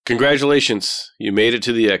Congratulations, you made it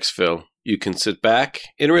to the Exfil. You can sit back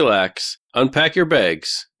and relax, unpack your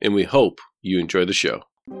bags, and we hope you enjoy the show.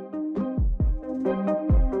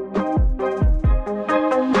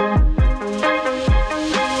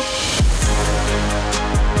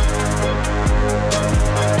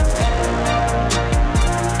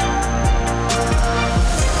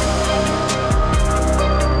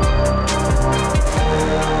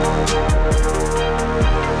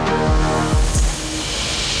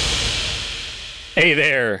 Hey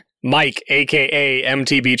there, Mike, aka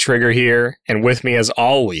MTB Trigger here, and with me as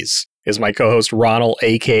always is my co-host Ronald,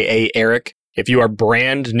 aka Eric. If you are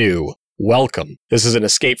brand new, welcome. This is an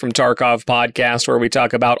Escape from Tarkov podcast where we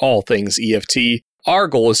talk about all things EFT. Our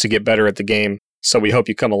goal is to get better at the game, so we hope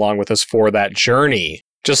you come along with us for that journey.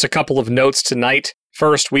 Just a couple of notes tonight.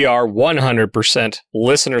 First, we are 100%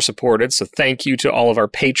 listener supported, so thank you to all of our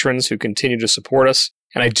patrons who continue to support us.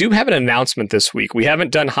 And I do have an announcement this week. We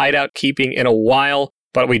haven't done hideout keeping in a while,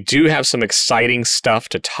 but we do have some exciting stuff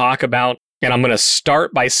to talk about. And I'm going to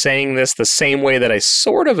start by saying this the same way that I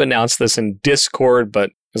sort of announced this in Discord, but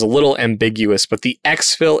it was a little ambiguous. But the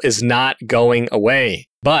Exfil is not going away.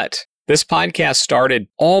 But this podcast started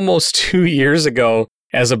almost 2 years ago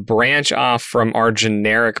as a branch off from our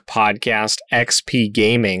generic podcast, XP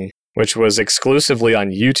Gaming, which was exclusively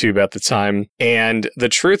on YouTube at the time. And the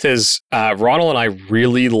truth is, Ronald and I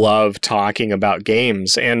really love talking about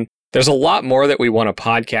games. And there's a lot more that we want to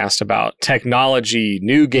podcast about. Technology,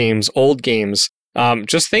 new games, old games,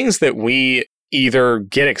 just things that we either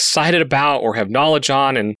get excited about or have knowledge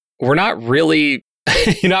on. And we're not really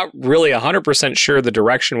 100% sure the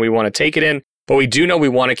direction we want to take it in, but we do know we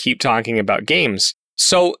want to keep talking about games.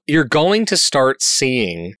 So you're going to start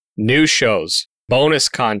seeing new shows, bonus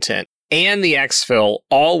content, and the Exfil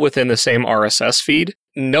all within the same RSS feed.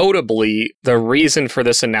 Notably, the reason for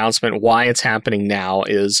this announcement, why it's happening now,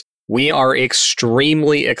 is we are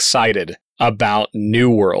extremely excited about New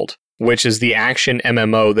World, which is the action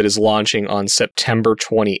MMO that is launching on September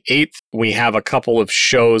 28th. We have a couple of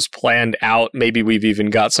shows planned out. Maybe we've even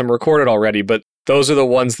got some recorded already, but those are the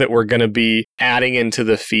ones that we're going to be adding into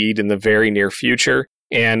the feed in the very near future.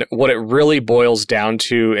 And what it really boils down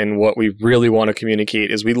to and what we really want to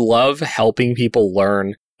communicate is we love helping people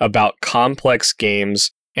learn about complex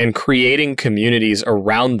games and creating communities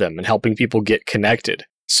around them and helping people get connected.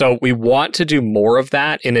 So we want to do more of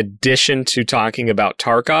that in addition to talking about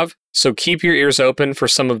Tarkov. So keep your ears open for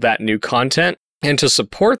some of that new content. And to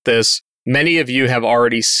support this, many of you have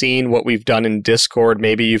already seen what we've done in Discord.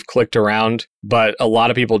 Maybe you've clicked around, but a lot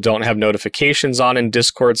of people don't have notifications on in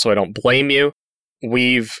Discord, so I don't blame you.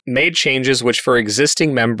 We've made changes which for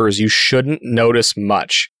existing members you shouldn't notice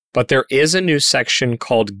much, but there is a new section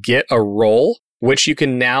called Get a Role, which you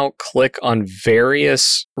can now click on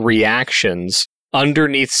various reactions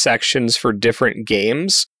underneath sections for different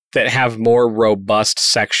games that have more robust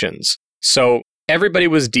sections. So everybody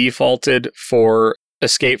was defaulted for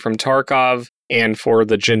Escape from Tarkov and for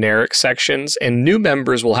the generic sections, and new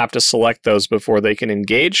members will have to select those before they can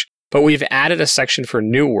engage, but we've added a section for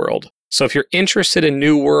New World. So if you're interested in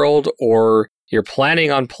New World, or you're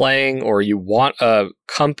planning on playing, or you want a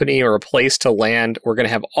company or a place to land, we're going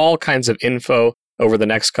to have all kinds of info over the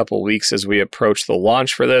next couple of weeks as we approach the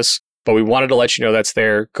launch for this. But we wanted to let you know that's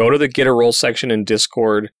there. Go to the Get a Role section in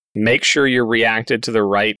Discord. Make sure you're reacted to the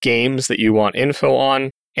right games that you want info on.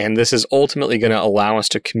 And this is ultimately going to allow us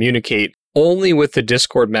to communicate only with the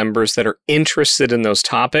Discord members that are interested in those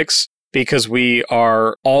topics, because we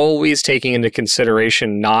are always taking into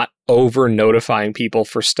consideration not over notifying people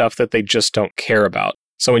for stuff that they just don't care about.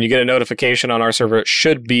 So when you get a notification on our server, it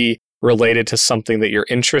should be related to something that you're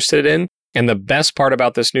interested in. And the best part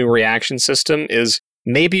about this new reaction system is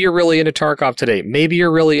maybe you're really into Tarkov today. Maybe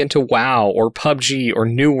you're really into WoW or PUBG or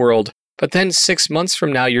New World, but then 6 months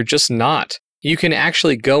from now, you're just not. You can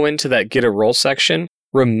actually go into that Get a Role section,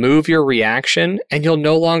 remove your reaction, and you'll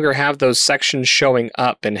no longer have those sections showing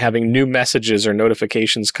up and having new messages or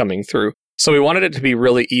notifications coming through. So we wanted it to be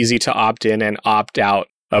really easy to opt in and opt out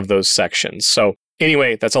of those sections. So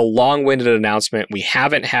anyway, that's a long-winded announcement. We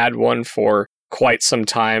haven't had one for quite some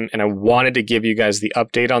time, and I wanted to give you guys the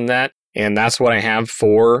update on that. And that's what I have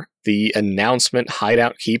for the announcement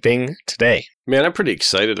hideout keeping today. Man, I'm pretty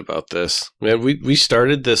excited about this. Man, we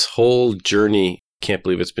started this whole journey. Can't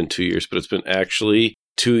believe it's been 2 years, but it's been actually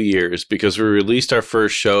 2 years, because we released our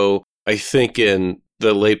first show, I think, in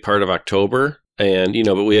the late part of October. And,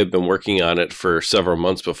 but we had been working on it for several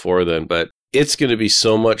months before then. But it's going to be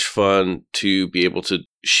so much fun to be able to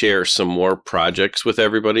share some more projects with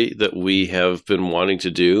everybody that we have been wanting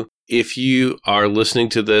to do. If you are listening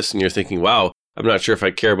to this and you're thinking, wow, I'm not sure if I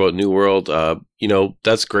care about New World.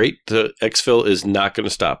 That's great. The exfil is not going to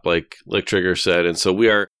stop, like Trigger said. And so we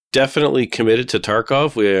are definitely committed to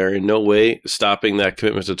Tarkov. We are in no way stopping that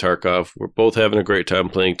commitment to Tarkov. We're both having a great time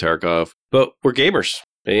playing Tarkov, but we're gamers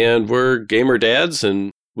and we're gamer dads,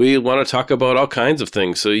 and we want to talk about all kinds of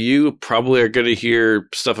things. So you probably are going to hear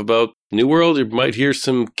stuff about New World. You might hear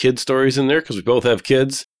some kid stories in there because we both have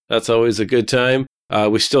kids. That's always a good time.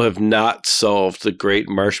 We still have not solved the great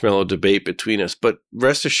marshmallow debate between us, but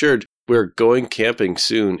rest assured, we're going camping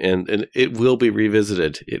soon, and it will be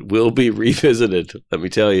revisited. It will be revisited, let me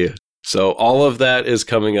tell you. So all of that is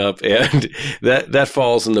coming up, and that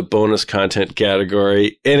falls in the bonus content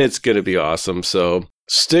category, and it's going to be awesome. So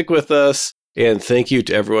stick with us, and thank you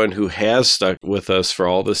to everyone who has stuck with us for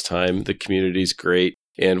all this time. The community's great,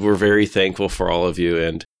 and we're very thankful for all of you.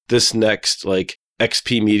 And this next,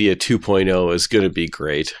 XP Media 2.0 is going to be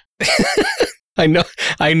great.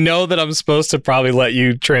 I know that I'm supposed to probably let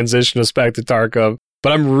you transition us back to Tarkov,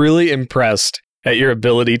 but I'm really impressed at your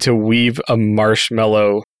ability to weave a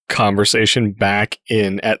marshmallow conversation back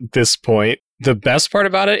in at this point. The best part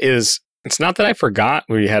about it is it's not that I forgot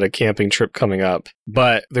we had a camping trip coming up,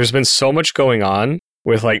 but there's been so much going on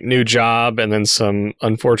with new job and then some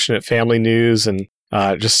unfortunate family news and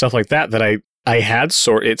just stuff like that I had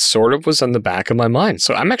it sort of was on the back of my mind.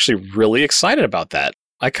 So I'm actually really excited about that.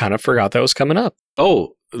 I kind of forgot that was coming up.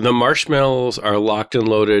 Oh, the marshmallows are locked and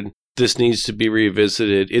loaded. This needs to be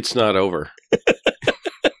revisited. It's not over.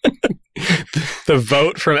 The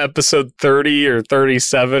vote from episode 30 or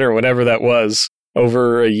 37 or whatever that was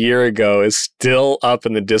over a year ago is still up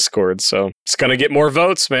in the Discord. So it's going to get more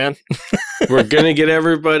votes, man. We're going to get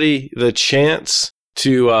everybody the chance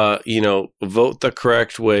to, vote the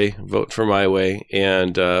correct way, vote for my way.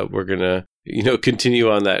 And we're going to, continue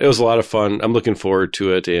on that. It was a lot of fun. I'm looking forward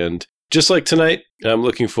to it. And just like tonight, I'm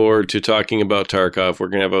looking forward to talking about Tarkov. We're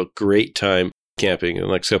going to have a great time camping in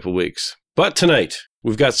the next couple of weeks. But tonight,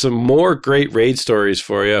 we've got some more great raid stories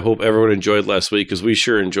for you. I hope everyone enjoyed last week because we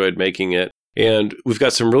sure enjoyed making it. And we've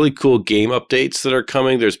got some really cool game updates that are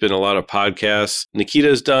coming. There's been a lot of podcasts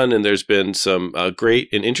Nikita's done, and there's been some great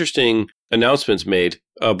and interesting announcements made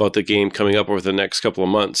about the game coming up over the next couple of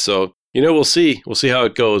months. So, we'll see. We'll see how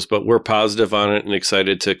it goes, but we're positive on it and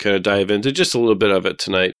excited to kind of dive into just a little bit of it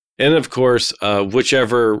tonight. And of course,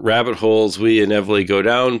 whichever rabbit holes we inevitably go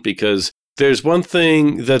down, because there's one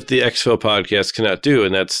thing that the XFIL podcast cannot do,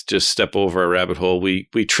 and that's just step over a rabbit hole. We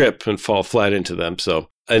trip and fall flat into them. So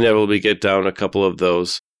inevitably get down a couple of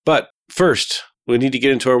those. But first, we need to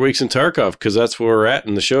get into our weeks in Tarkov because that's where we're at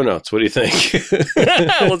in the show notes. What do you think?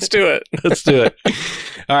 Let's do it. Let's do it.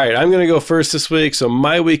 All right, I'm going to go first this week. So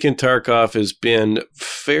my week in Tarkov has been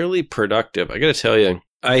fairly productive. I got to tell you,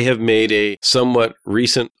 I have made a somewhat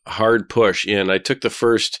recent hard push in. I took the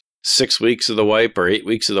first 6 weeks of the wipe or 8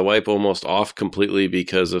 weeks of the wipe almost off completely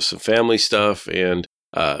because of some family stuff and,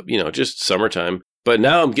 just summertime. But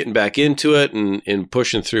now I'm getting back into it and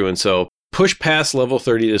pushing through. And so push past level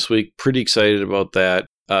 30 this week. Pretty excited about that.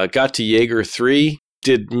 Got to Jaeger 3.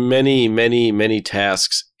 Did many, many, many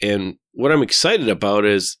tasks. And what I'm excited about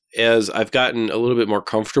is as I've gotten a little bit more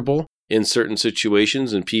comfortable in certain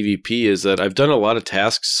situations in PvP is that I've done a lot of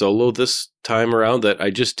tasks solo this time around that I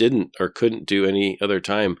just didn't or couldn't do any other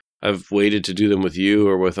time. I've waited to do them with you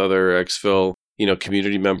or with other XFIL,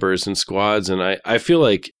 community members and squads. And I feel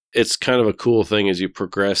like it's kind of a cool thing as you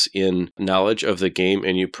progress in knowledge of the game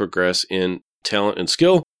and you progress in talent and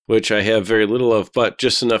skill, which I have very little of, but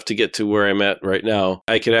just enough to get to where I'm at right now.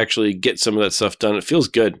 I can actually get some of that stuff done. It feels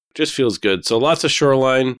good. Just feels good. So lots of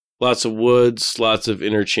shoreline, lots of woods, lots of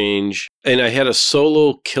interchange. And I had a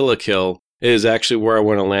solo kill. It is actually where I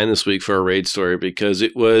want to land this week for a raid story because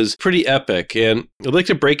it was pretty epic. And I'd like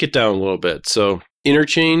to break it down a little bit. So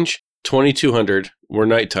interchange, 2200, we're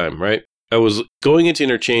nighttime, right? I was going into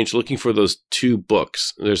interchange looking for those two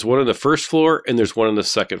books. There's one on the first floor and there's one on the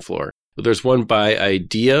second floor. There's one by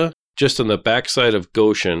Idea just on the backside of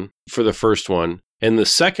Goshen for the first one. And the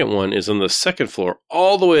second one is on the second floor,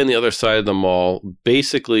 all the way on the other side of the mall,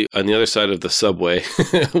 basically on the other side of the subway,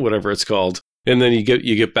 whatever it's called. And then you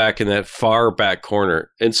get back in that far back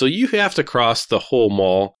corner. And so you have to cross the whole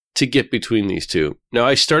mall to get between these two. Now,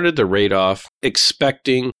 I started the raid off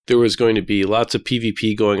expecting there was going to be lots of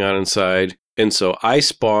PvP going on inside. And so I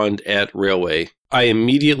spawned at Railway. I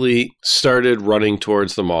immediately started running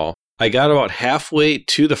towards the mall. I got about halfway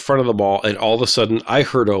to the front of the mall, and all of a sudden I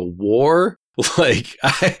heard a war.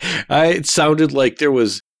 It sounded like there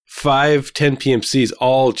was 5-10 PMCs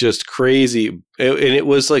all just crazy. And it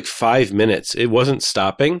was like 5 minutes. It wasn't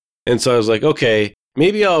stopping. And so I was like, okay,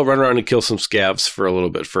 maybe I'll run around and kill some scavs for a little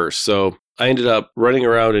bit first. So I ended up running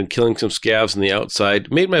around and killing some scavs on the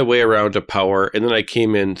outside, made my way around to power, and then I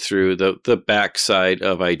came in through the back side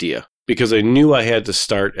of Idea because I knew I had to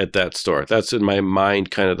start at that store. That's in my mind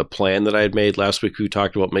kind of the plan that I had made. Last week we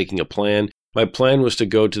talked about making a plan. My plan was to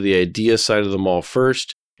go to the Idea side of the mall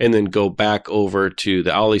first and then go back over to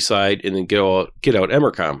the Ollie side and then get out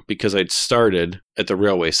Emercom because I'd started at the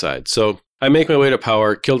railway side. So I make my way to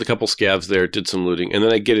power, killed a couple scavs there, did some looting, and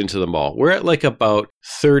then I get into the mall. We're at like about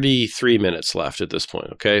 33 minutes left at this point,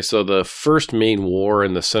 okay? So the first main war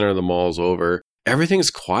in the center of the mall is over. Everything's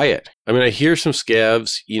quiet. I mean, I hear some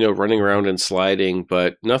scavs, running around and sliding,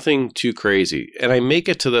 but nothing too crazy. And I make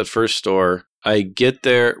it to that first store. I get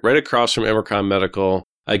there right across from Emercom Medical.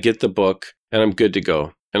 I get the book, and I'm good to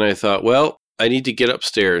go. And I thought, well, I need to get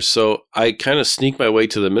upstairs. So I kind of sneak my way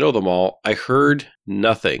to the middle of the mall. I heard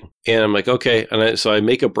nothing. And I'm like, okay. And so I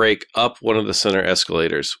make a break up one of the center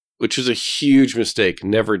escalators, which is a huge mistake.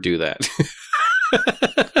 Never do that.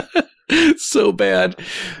 So bad.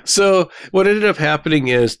 So what ended up happening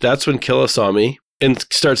is that's when Killa saw me and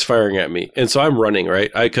starts firing at me. And so I'm running,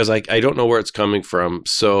 right? Because I don't know where it's coming from.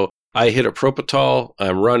 So I hit a Propital.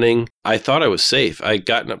 I'm running. I thought I was safe. I'd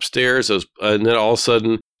gotten upstairs. And then all of a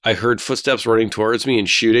sudden, I heard footsteps running towards me and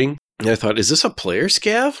shooting. And I thought, is this a player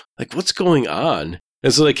scav? Like, what's going on?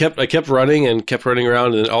 And so I kept running and kept running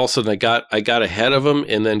around. And then all of a sudden, I got ahead of him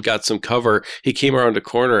and then got some cover. He came around a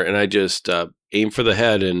corner and I just aimed for the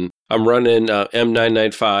head. And I'm running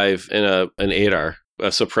M995 and an ADAR,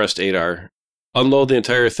 a suppressed ADAR. Unload the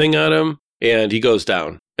entire thing on him and he goes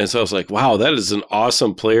down. And so I was like, wow, that is an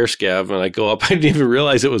awesome player scav. And I go up, I didn't even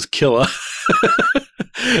realize it was Killa.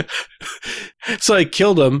 So I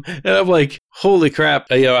killed him and I'm like, holy crap.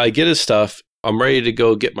 I get his stuff. I'm ready to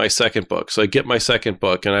go get my second book. So I get my second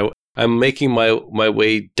book and I'm making my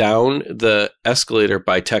way down the escalator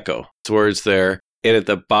by Teco towards there. And at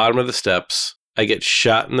the bottom of the steps, I get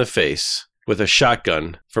shot in the face with a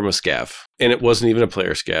shotgun from a scav. And it wasn't even a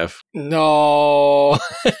player scav. No.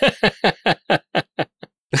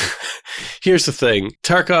 Here's the thing.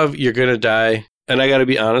 Tarkov, you're going to die. And I got to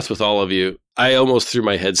be honest with all of you. I almost threw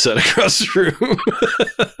my headset across the room.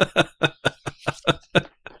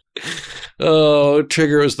 Oh,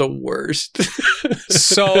 Trigger was the worst.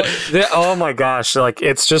 Oh my gosh. Like,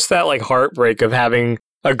 it's just that like heartbreak of having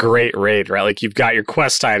a great raid, right? Like, you've got your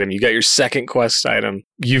quest item. You got your second quest item.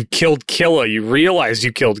 You've killed Killa. You realized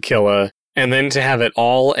you killed Killa. And then to have it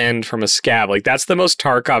all end from a scav. Like, that's the most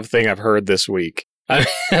Tarkov thing I've heard this week. I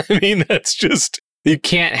mean, that's just, you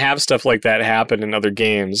can't have stuff like that happen in other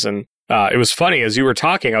games. And it was funny, as you were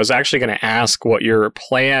talking, I was actually going to ask what your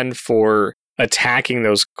plan for attacking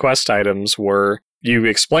those quest items were. You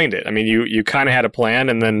explained it. I mean, you kind of had a plan,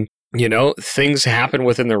 and then, things happen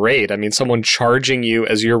within the raid. I mean, someone charging you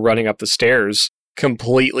as you're running up the stairs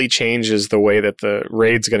completely changes the way that the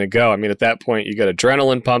raid's going to go. I mean, at that point, you got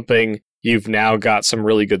adrenaline pumping. You've now got some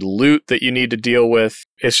really good loot that you need to deal with.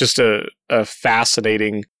 It's just a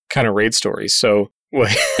fascinating kind of raid story. So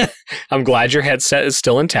I'm glad your headset is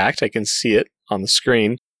still intact. I can see it on the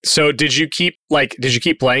screen. So did you keep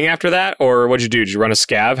playing after that, or what'd you do? Did you run a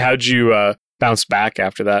scav? How'd you bounce back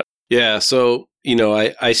after that? Yeah, so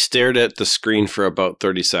I stared at the screen for about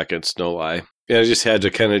 30 seconds, no lie. And I just had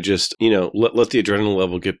to kind of just let the adrenaline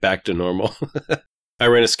level get back to normal. I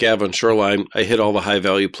ran a scav on Shoreline. I hit all the high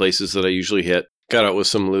value places that I usually hit, got out with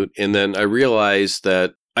some loot, and then I realized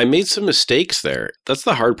that I made some mistakes there. That's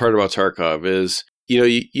the hard part about Tarkov is,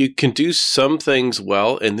 you can do some things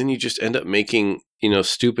well, and then you just end up making,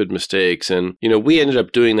 stupid mistakes. And, we ended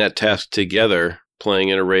up doing that task together, playing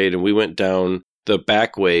in a raid, and we went down the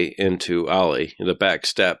back way into Ollie, the back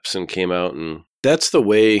steps, and came out. And that's the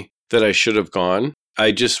way that I should have gone.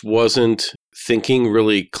 I just wasn't thinking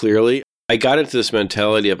really clearly. I got into this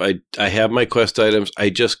mentality of I have my quest items, I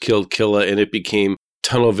just killed Killa, and it became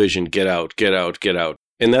tunnel vision, get out, get out, get out.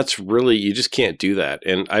 And that's really, you just can't do that.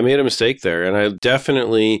 And I made a mistake there, and I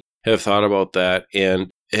definitely have thought about that and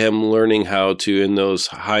am learning how to, in those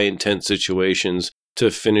high intent situations, to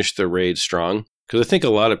finish the raid strong. Because I think a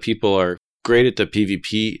lot of people are great at the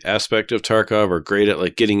PvP aspect of Tarkov, or great at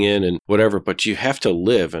like getting in and whatever, but you have to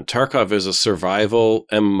live. And Tarkov is a survival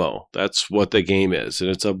MMO. That's what the game is. And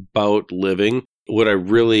it's about living. What I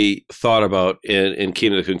really thought about and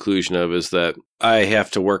came to the conclusion of is that I have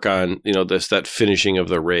to work on, that finishing of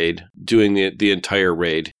the raid, doing the entire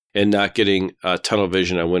raid and not getting tunnel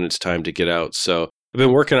vision on when it's time to get out. So I've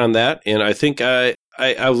been working on that. And I think I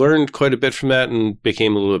learned quite a bit from that and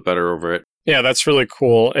became a little bit better over it. Yeah, that's really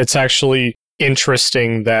cool. It's actually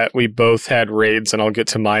interesting that we both had raids, and I'll get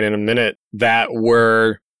to mine in a minute, that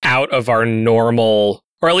were out of our normal,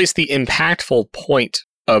 or at least the impactful point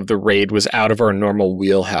of the raid was out of our normal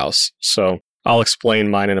wheelhouse. So I'll explain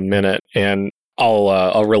mine in a minute, and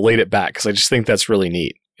I'll relate it back because I just think that's really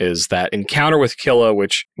neat. Is that encounter with Killa,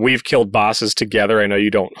 which we've killed bosses together. I know you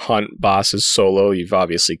don't hunt bosses solo. You've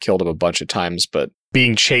obviously killed them a bunch of times, but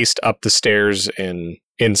being chased up the stairs and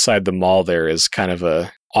inside the mall there is kind of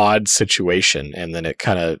a odd situation. And then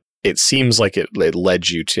it seems like it led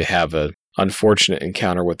you to have a unfortunate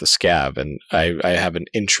encounter with the scav. And I have an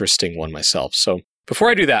interesting one myself. So before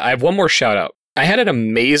I do that, I have one more shout out. I had an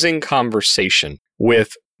amazing conversation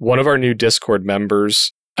with one of our new Discord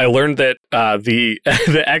members. I learned that the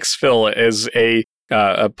Exfil is a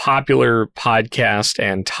popular podcast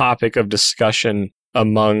and topic of discussion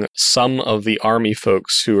among some of the Army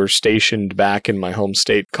folks who are stationed back in my home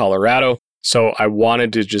state, Colorado. So I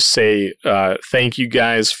wanted to just say thank you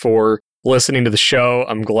guys for listening to the show.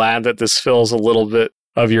 I'm glad that this fills a little bit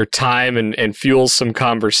of your time and fuels some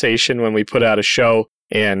conversation when we put out a show.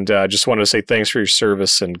 And just wanted to say thanks for your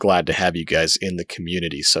service and glad to have you guys in the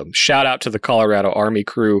community. So shout out to the Colorado Army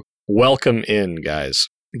crew. Welcome in, guys.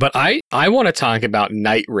 But I want to talk about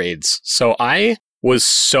night raids. So I was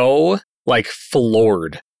so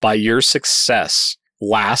floored by your success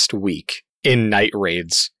last week in night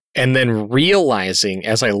raids. And then realizing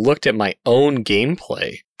as I looked at my own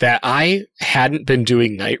gameplay that I hadn't been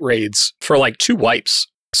doing night raids for 2 wipes.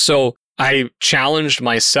 So I challenged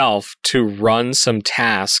myself to run some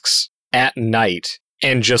tasks at night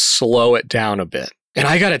and just slow it down a bit. And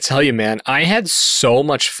I gotta tell you, man, I had so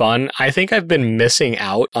much fun. I think I've been missing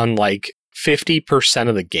out on 50%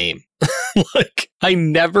 of the game. I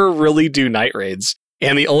never really do night raids.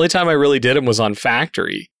 And the only time I really did them was on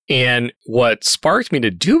Factory. And what sparked me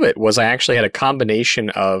to do it was I actually had a combination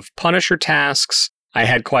of Punisher tasks. I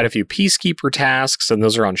had quite a few Peacekeeper tasks, and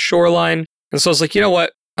those are on Shoreline. And so I was like, you know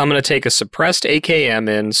what? I'm going to take a suppressed AKM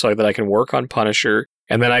in so that I can work on Punisher,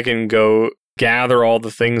 and then I can go gather all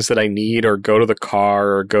the things that I need, or go to the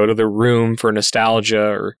car, or go to the room for nostalgia,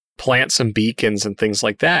 or plant some beacons and things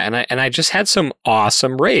like that. And I just had some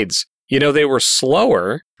awesome raids. They were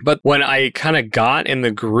slower, but when I kind of got in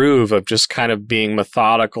the groove of just kind of being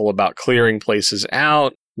methodical about clearing places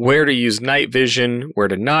out, where to use night vision, where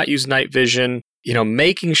to not use night vision,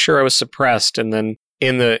 making sure I was suppressed, and then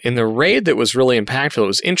in the raid that was really impactful, it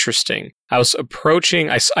was interesting. I was approaching,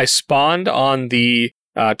 I spawned on the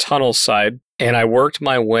tunnel side, and I worked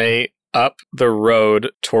my way up the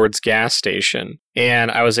road towards gas station,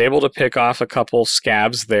 and I was able to pick off a couple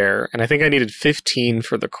scabs there, and I think I needed 15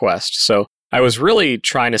 for the quest. So I was really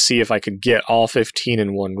trying to see if I could get all 15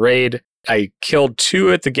 in one raid. I killed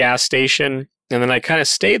 2 at the gas station, and then I kind of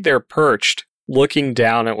stayed there perched, looking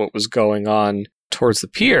down at what was going on towards the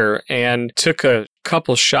pier, and took a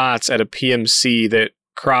couple shots at a PMC that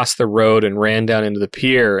crossed the road and ran down into the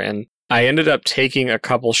pier. And I ended up taking a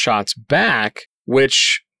couple shots back,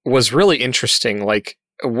 which was really interesting.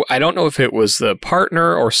 I don't know if it was the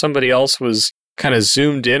partner or somebody else was kind of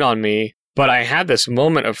zoomed in on me, but I had this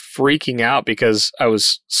moment of freaking out because I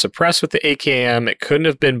was suppressed with the AKM. It couldn't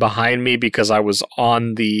have been behind me because I was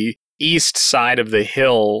on the east side of the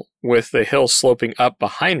hill with the hill sloping up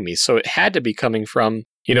behind me. So it had to be coming from,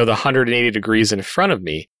 the 180 degrees in front of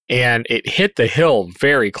me. And it hit the hill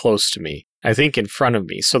very close to me, I think in front of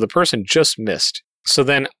me. So the person just missed. So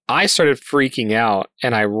then I started freaking out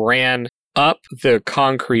and I ran up the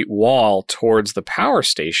concrete wall towards the power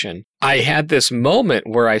station. I had this moment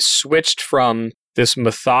where I switched from this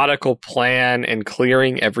methodical plan and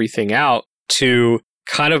clearing everything out to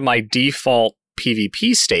kind of my default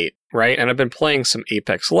PvP state, right? And I've been playing some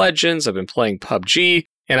Apex Legends, I've been playing PUBG,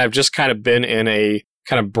 and I've just kind of been in a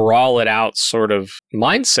kind of brawl it out sort of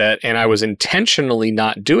mindset, and I was intentionally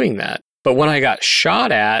not doing that. But when I got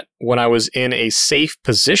shot at, when I was in a safe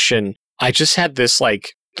position, I just had this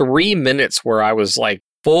 3 minutes where I was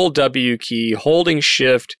full W key, holding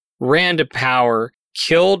shift, ran to power,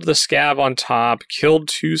 killed the scav on top, killed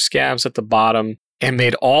 2 scavs at the bottom, and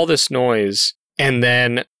made all this noise. And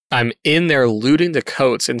then I'm in there looting the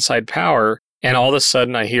coats inside power, and all of a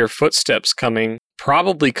sudden I hear footsteps coming,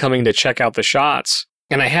 probably coming to check out the shots.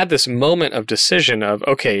 And I had this moment of decision of,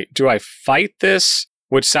 okay, do I fight this,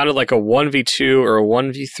 which sounded like a 1v2 or a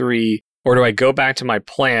 1v3, or do I go back to my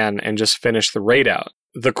plan and just finish the raid out?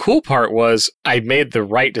 The cool part was I made the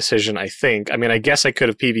right decision, I think. I mean, I guess I could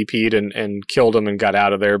have PvP'd and killed him and got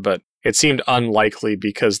out of there, but it seemed unlikely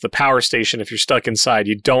because the power station, if you're stuck inside,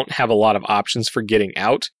 you don't have a lot of options for getting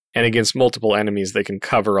out. And against multiple enemies, they can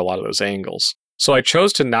cover a lot of those angles. So I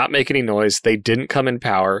chose to not make any noise. They didn't come in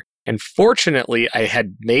power. And fortunately, I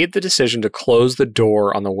had made the decision to close the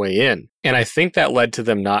door on the way in. And I think that led to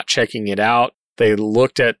them not checking it out. They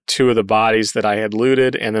looked at 2 of the bodies that I had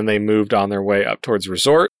looted, and then they moved on their way up towards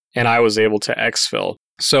resort, and I was able to exfil.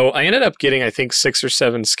 So I ended up getting, I think, 6 or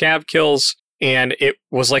 7 scav kills, and it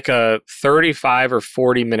was like a 35 or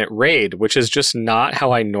 40 minute raid, which is just not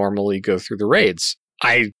how I normally go through the raids.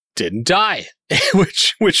 I didn't die,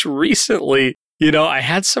 which recently, I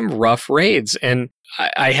had some rough raids, and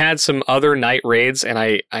I had some other night raids, and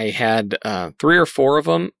I had 3 or 4 of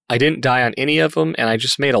them. I didn't die on any of them, and I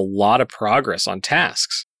just made a lot of progress on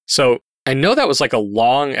tasks. So I know that was like a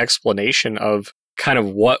long explanation of kind of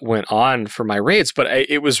what went on for my raids, but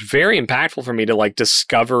it was very impactful for me to like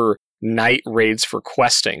discover night raids for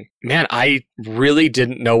questing. Man, I really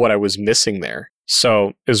didn't know what I was missing there. So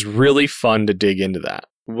it was really fun to dig into that.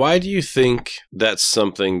 Why do you think that's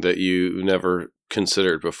something that you never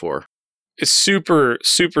considered before? It's super,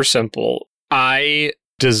 super simple. I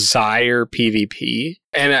desire PvP,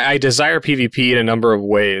 and I desire PvP in a number of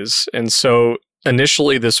ways. And so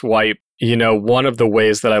initially this wipe, one of the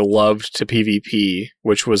ways that I loved to PvP,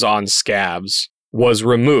 which was on scabs, was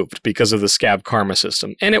removed because of the scab karma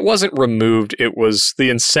system. And it wasn't removed, the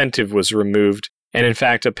incentive was removed. And in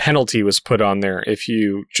fact, a penalty was put on there if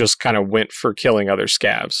you just kind of went for killing other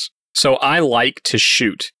scabs. So I like to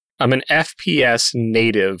shoot. I'm an FPS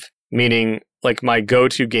native, meaning like my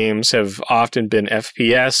go-to games have often been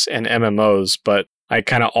FPS and MMOs, but I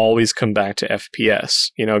kind of always come back to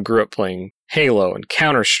FPS. Grew up playing Halo and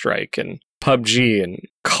Counter-Strike and PUBG and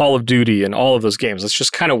Call of Duty and all of those games. That's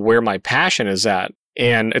just kind of where my passion is at.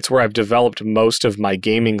 And it's where I've developed most of my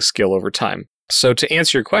gaming skill over time. So to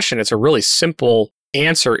answer your question, it's a really simple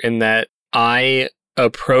answer in that I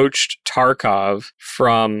approached Tarkov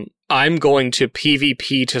from I'm going to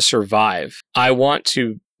PvP to survive. I want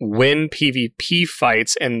to win PvP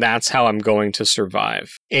fights, and that's how I'm going to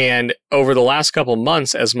survive. And over the last couple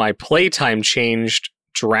months, as my playtime changed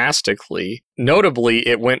drastically, notably,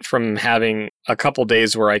 it went from having a couple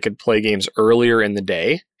days where I could play games earlier in the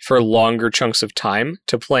day for longer chunks of time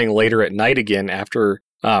to playing later at night again after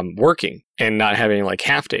working and not having like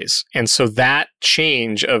half days. And so that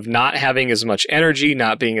change of not having as much energy,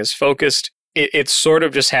 not being as focused, it sort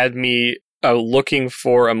of just had me looking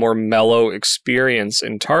for a more mellow experience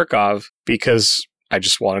in Tarkov because I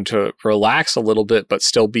just wanted to relax a little bit but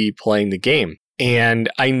still be playing the game. And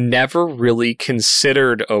I never really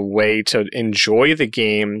considered a way to enjoy the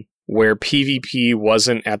game where PvP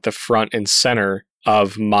wasn't at the front and center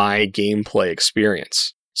of my gameplay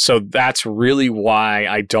experience. So that's really why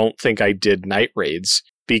I don't think I did night raids,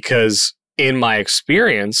 because in my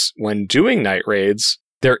experience, when doing night raids,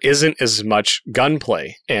 there isn't as much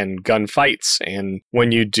gunplay and gunfights. And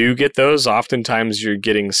when you do get those, oftentimes you're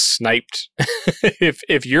getting sniped.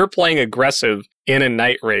 If you're playing aggressive in a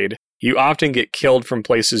night raid, you often get killed from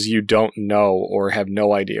places you don't know or have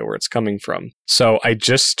no idea where it's coming from. So I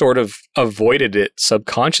just sort of avoided it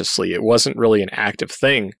subconsciously. It wasn't really an active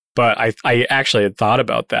thing. But I actually had thought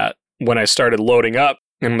about that when I started loading up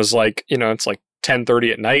and was like, it's like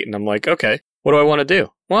 10:30 at night. And I'm like, okay, what do I want to do?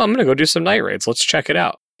 Well, I'm going to go do some night raids. Let's check it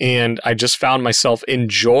out. And I just found myself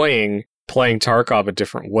enjoying playing Tarkov a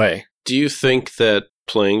different way. Do you think that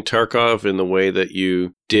playing Tarkov in the way that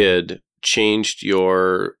you did changed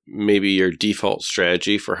your default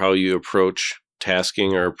strategy for how you approach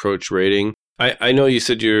tasking or approach raiding? I know you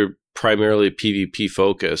said you're primarily PvP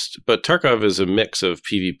focused, but Tarkov is a mix of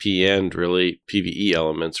PvP and really PvE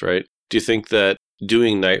elements, right? Do you think that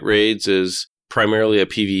doing night raids is primarily a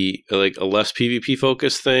less PvP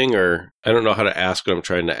focused thing? Or I don't know how to ask what I'm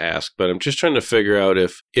trying to ask, but I'm just trying to figure out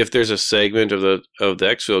if there's a segment of the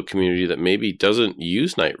exfil community that maybe doesn't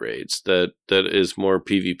use night raids that is more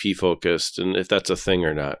PvP focused, and if that's a thing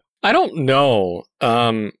or not. I don't know.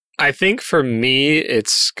 I think for me,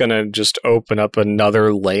 it's going to just open up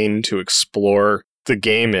another lane to explore the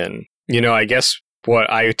game in. I guess what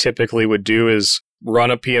I typically would do is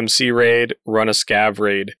run a PMC raid, run a scav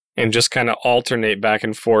raid, and just kind of alternate back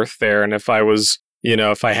and forth there. And if I was,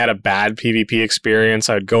 if I had a bad PvP experience,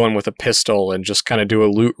 I'd go in with a pistol and just kind of do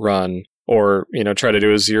a loot run, or, try to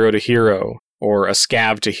do a 0 to hero or a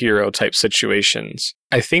scav to hero type situations.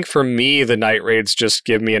 I think for me, the night raids just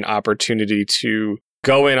give me an opportunity to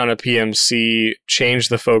go in on a PMC, change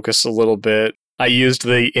the focus a little bit. I used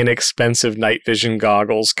the inexpensive night vision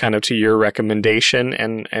goggles kind of to your recommendation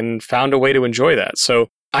and found a way to enjoy that. So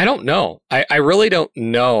I don't know. I really don't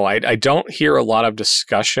know. I don't hear a lot of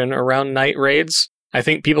discussion around night raids. I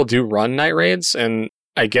think people do run night raids, and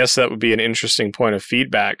I guess that would be an interesting point of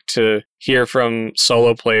feedback to hear from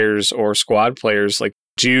solo players or squad players. Like,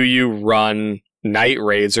 do you run night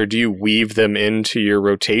raids or do you weave them into your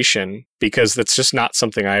rotation? Because that's just not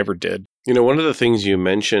something I ever did. One of the things you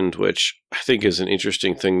mentioned, which I think is an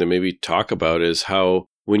interesting thing to maybe talk about, is how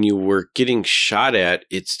when you were getting shot at,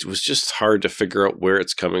 it was just hard to figure out where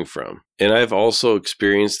it's coming from. And I've also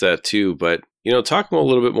experienced that too. But, talk a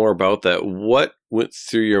little bit more about that. What went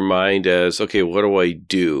through your mind as, okay, what do I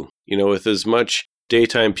do? With as much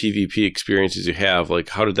daytime PvP experience as you have, like,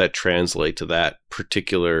 how did that translate to that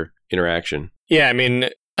particular interaction? Yeah, I mean,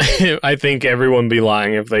 I think everyone would be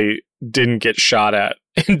lying if they didn't get shot at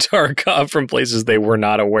in Tarkov from places they were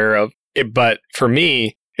not aware of. But for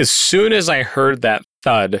me, as soon as I heard that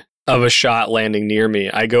thud of a shot landing near me,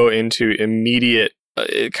 I go into immediate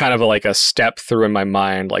kind of like a step through in my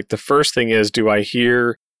mind. Like the first thing is, do I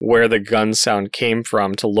hear where the gun sound came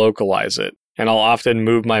from to localize it? And I'll often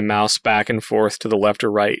move my mouse back and forth to the left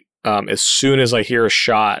or right as soon as I hear a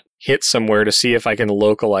shot hit somewhere to see if I can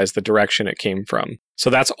localize the direction it came from. So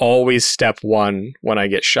that's always step one when I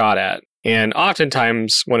get shot at. And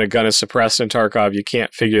oftentimes when a gun is suppressed in Tarkov, you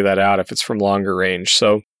can't figure that out if it's from longer range.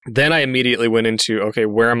 So then I immediately went into, okay,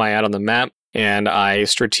 where am I at on the map? And I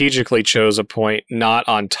strategically chose a point not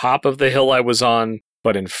on top of the hill I was on,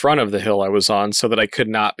 but in front of the hill I was on so that I could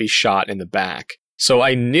not be shot in the back. So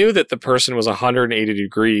I knew that the person was 180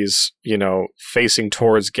 degrees, facing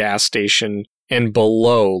towards gas station and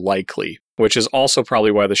below likely, which is also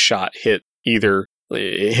probably why the shot hit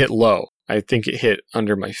low. I think it hit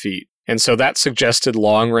under my feet. And so that suggested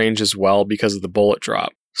long range as well because of the bullet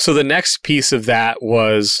drop. So the next piece of that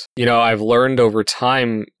was, I've learned over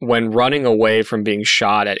time when running away from being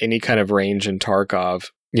shot at any kind of range in Tarkov,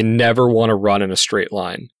 you never want to run in a straight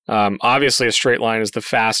line. Obviously, a straight line is the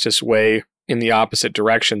fastest way in the opposite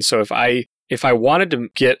direction. So if I wanted to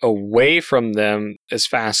get away from them as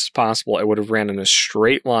fast as possible, I would have ran in a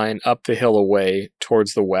straight line up the hill away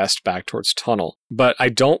towards the west, back towards tunnel. But I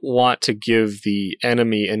don't want to give the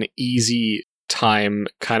enemy an easy time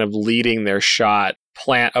kind of leading their shot,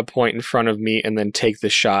 plant a point in front of me, and then take the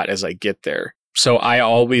shot as I get there. So I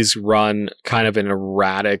always run kind of an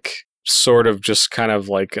erratic, sort of just kind of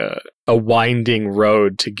like a winding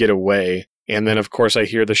road to get away. And then, of course, I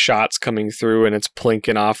hear the shots coming through and it's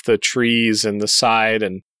plinking off the trees and the side.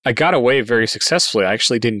 And I got away very successfully. I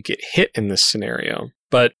actually didn't get hit in this scenario.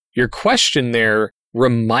 But your question there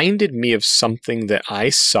reminded me of something that I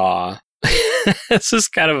saw. This is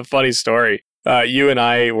kind of a funny story. You and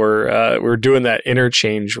I were doing that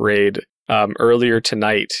interchange raid earlier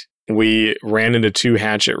tonight. We ran into two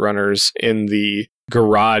hatchet runners in the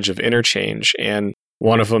garage of interchange, and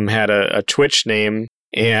one of them had a Twitch name,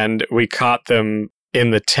 and we caught them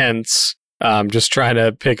in the tents just trying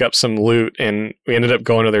to pick up some loot, and we ended up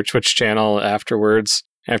going to their Twitch channel afterwards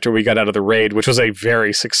after we got out of the raid, which was a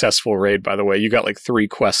very successful raid, by the way. You got like 3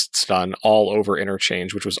 quests done all over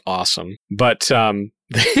interchange, which was awesome. But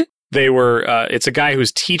they were, it's a guy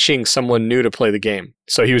who's teaching someone new to play the game.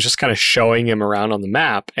 So he was just kind of showing him around on the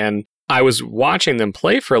map. And I was watching them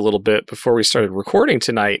play for a little bit before we started recording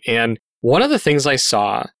tonight. And one of the things I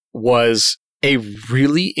saw was a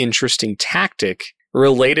really interesting tactic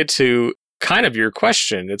related to kind of your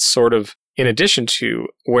question. It's sort of in addition to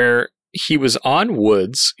where he was on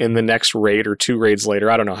woods in the next raid or 2 raids later.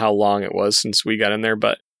 I don't know how long it was since we got in there,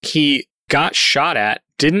 but he got shot at,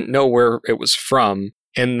 didn't know where it was from,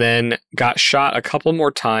 and then got shot a couple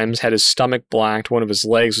more times, had his stomach blacked, one of his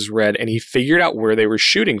legs was red, and he figured out where they were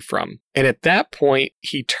shooting from. And at that point,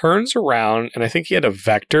 he turns around, and I think he had a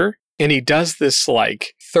Vector, and he does this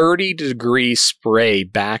like 30-degree spray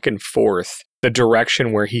back and forth the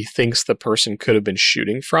direction where he thinks the person could have been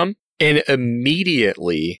shooting from. And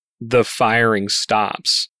immediately, the firing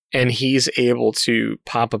stops, and he's able to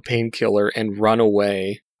pop a painkiller and run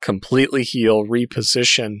away, completely heal,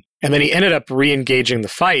 reposition. And then he ended up re-engaging the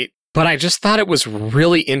fight. But I just thought it was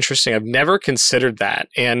really interesting. I've never considered that.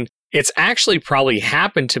 And it's actually probably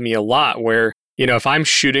happened to me a lot where, if I'm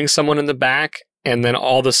shooting someone in the back and then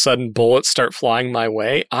all of a sudden bullets start flying my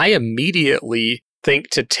way, I immediately think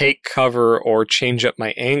to take cover or change up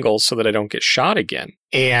my angle so that I don't get shot again.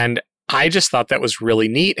 And I just thought that was really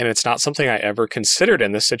neat, and it's not something I ever considered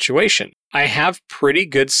in this situation. I have pretty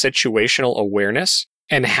good situational awareness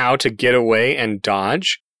and how to get away and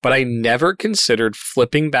dodge, but I never considered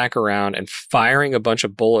flipping back around and firing a bunch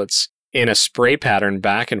of bullets in a spray pattern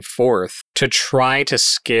back and forth to try to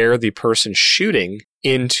scare the person shooting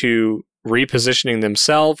into repositioning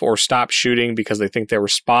themselves or stop shooting because they think they were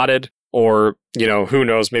spotted. Or, who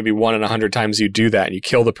knows, maybe 1 in 100 times you do that and you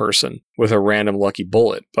kill the person with a random lucky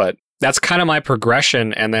bullet. But that's kind of my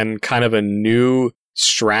progression, and then kind of a new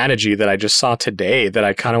strategy that I just saw today that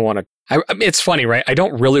I kind of want to... It's funny, right? I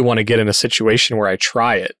don't really want to get in a situation where I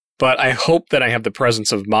try it, but I hope that I have the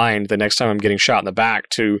presence of mind the next time I'm getting shot in the back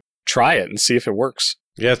to try it and see if it works.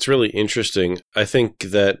 Yeah, it's really interesting. I think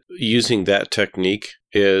that using that technique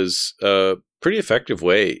is a pretty effective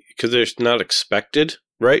way because it's not expected,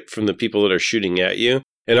 right, from the people that are shooting at you.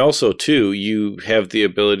 And also, too, you have the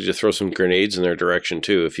ability to throw some grenades in their direction,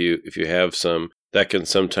 too. If you have some, that can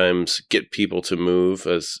sometimes get people to move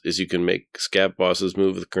as you can make scav bosses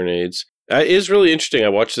move with grenades. It is really interesting. I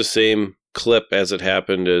watched the same clip as it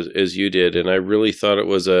happened as you did, and I really thought it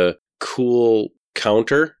was a cool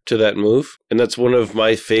counter to that move. And that's one of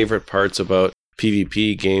my favorite parts about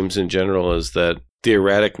PvP games in general is that the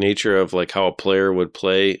erratic nature of like how a player would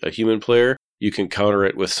play a human player, you can counter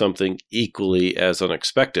it with something equally as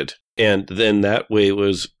unexpected. And then that way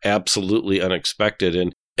was absolutely unexpected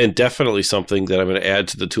and definitely something that I'm going to add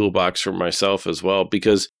to the toolbox for myself as well,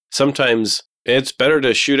 because sometimes it's better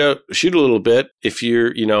to shoot a little bit if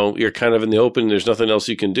you're kind of in the open, there's nothing else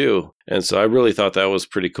you can do. And so I really thought that was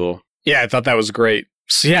pretty cool. Yeah, I thought that was great.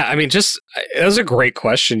 So yeah, I mean, it was a great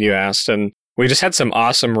question you asked, and we just had some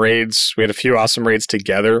awesome raids. We had a few awesome raids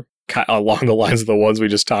together along the lines of the ones we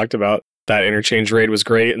just talked about. That interchange raid was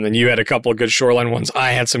great, and then you had a couple of good shoreline ones.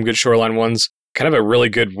 I had some good shoreline ones. Kind of a really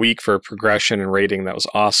good week for progression and raiding. That was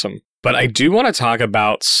awesome. But I do want to talk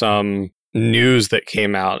about some news that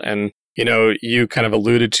came out, and you kind of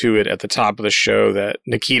alluded to it at the top of the show that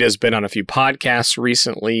Nikita's been on a few podcasts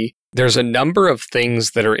recently. There's a number of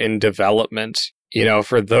things that are in development.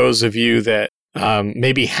 For those of you that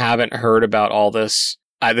maybe haven't heard about all this,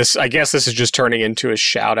 I guess this is just turning into a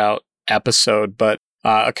shout out episode, but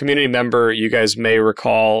a community member, you guys may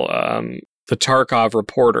recall, the Tarkov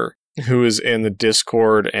reporter, who is in the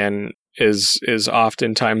Discord and is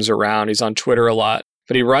oftentimes around. He's on Twitter a lot,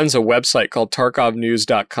 but he runs a website called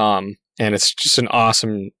tarkovnews.com, and it's just an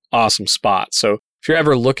awesome spot. So if you're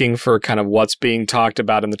ever looking for kind of what's being talked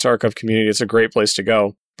about in the Tarkov community, it's a great place to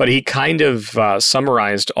go. But he kind of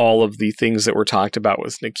summarized all of the things that were talked about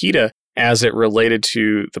with Nikita as it related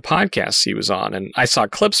to the podcasts he was on. And I saw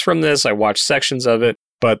clips from this, I watched sections of it,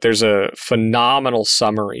 but there's a phenomenal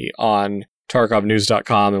summary on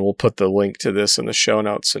tarkovnews.com, and we'll put the link to this in the show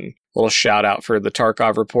notes and a little shout out for the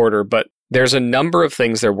Tarkov reporter. But there's a number of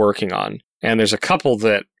things they're working on, and there's a couple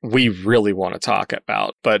that we really want to talk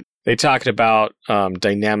about. But they talked about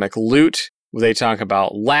dynamic loot. They talk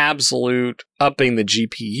about labs loot, upping the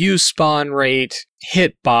GPU spawn rate,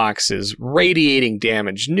 hitboxes, radiating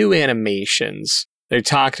damage, new animations. They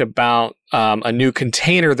talked about a new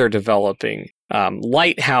container they're developing,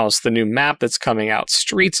 Lighthouse, the new map that's coming out,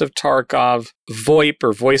 Streets of Tarkov, VoIP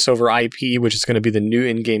or Voice over IP, which is going to be the new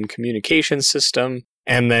in-game communication system,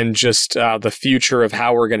 and then just the future of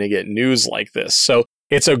how we're going to get news like this. So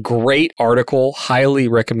it's a great article. Highly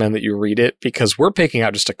recommend that you read it, because we're picking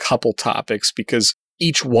out just a couple topics, because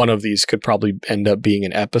each one of these could probably end up being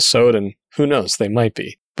an episode, and who knows, they might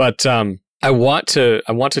be. But I want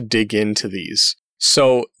to dig into these.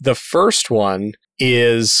 So the first one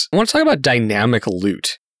is, I want to talk about dynamic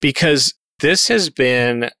loot, because this has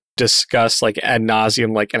been discussed like ad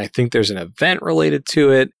nauseum, and I think there's an event related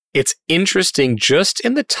to it. It's interesting just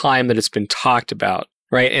in the time that it's been talked about.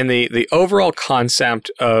 Right, and the overall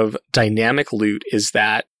concept of dynamic loot is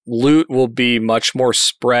that loot will be much more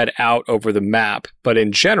spread out over the map. But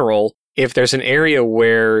in general, if there's an area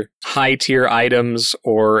where high-tier items,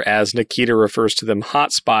 or as Nikita refers to them,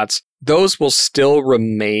 hotspots, those will still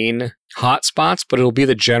remain hotspots, but it'll be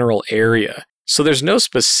the general area. So there's no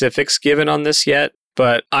specifics given on this yet,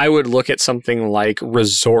 but I would look at something like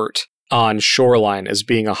Resort on Shoreline as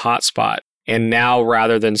being a hotspot. And now,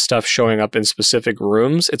 rather than stuff showing up in specific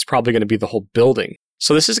rooms, it's probably going to be the whole building.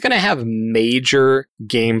 So this is going to have major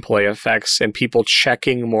gameplay effects and people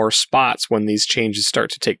checking more spots when these changes start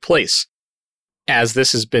to take place. As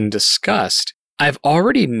this has been discussed, I've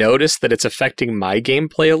already noticed that it's affecting my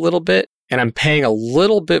gameplay a little bit, and I'm paying a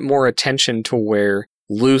little bit more attention to where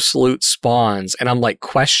loose loot spawns, and I'm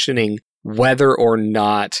questioning whether or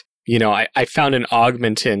not, I found an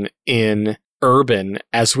augmentin in Urban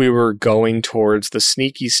as we were going towards the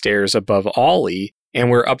sneaky stairs above Ollie,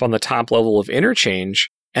 and we're up on the top level of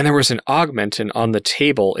Interchange, and there was an augmentin on the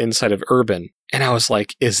table inside of Urban. And I was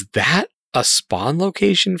like, is that a spawn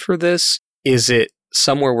location for this? Is it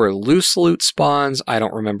somewhere where loose loot spawns? I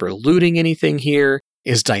don't remember looting anything here.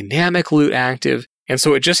 Is dynamic loot active? And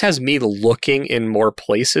so it just has me looking in more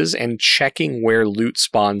places and checking where loot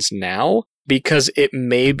spawns now, because it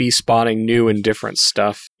may be spawning new and different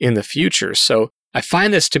stuff in the future. So I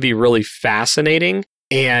find this to be really fascinating,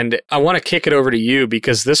 and I want to kick it over to you,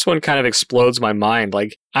 because this one kind of explodes my mind.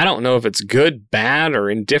 I don't know if it's good, bad, or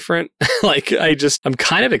indifferent. I'm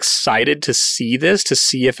kind of excited to see this, to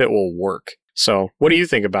see if it will work. So what do you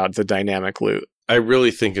think about the dynamic loot? I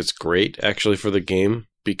really think it's great, actually, for the game,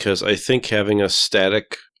 because I think having a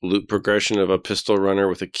static loot progression of a pistol runner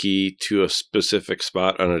with a key to a specific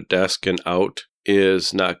spot on a desk and out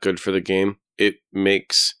is not good for the game. It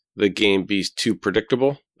makes the game be too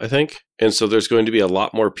predictable, I think. And so there's going to be a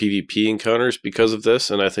lot more PvP encounters because of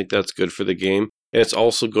this, and I think that's good for the game. And it's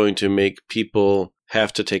also going to make people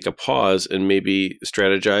have to take a pause and maybe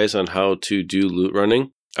strategize on how to do loot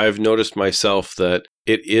running. I've noticed myself that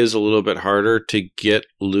it is a little bit harder to get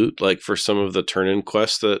loot, like for some of the turn-in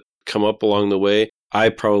quests that come up along the way. I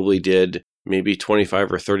probably did maybe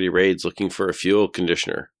 25 or 30 raids looking for a fuel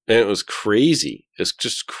conditioner. And it was crazy. It's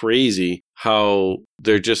just crazy how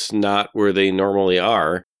they're just not where they normally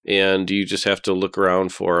are. And you just have to look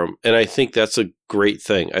around for them. And I think that's a great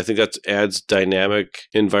thing. I think that adds dynamic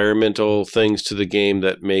environmental things to the game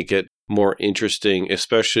that make it more interesting,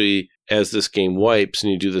 especially as this game wipes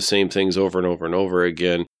and you do the same things over and over and over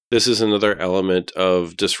again. This is another element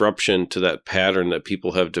of disruption to that pattern that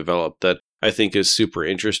people have developed that I think is super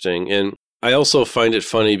interesting. And I also find it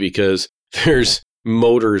funny because there's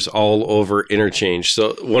motors all over Interchange.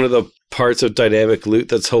 So one of the parts of dynamic loot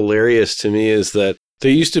that's hilarious to me is that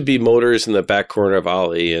there used to be motors in the back corner of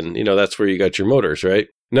Ollie, and that's where you got your motors, right?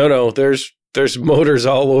 No, there's motors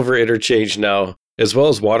all over Interchange now, as well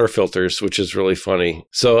as water filters, which is really funny.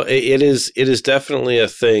 So it is definitely a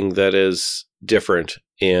thing that is different,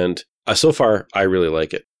 and so far I really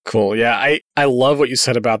like it. Cool. Yeah, I love what you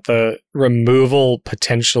said about the removal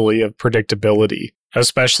potentially of predictability,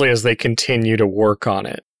 especially as they continue to work on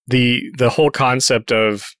it. The whole concept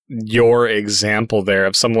of your example there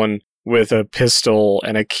of someone with a pistol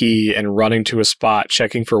and a key and running to a spot,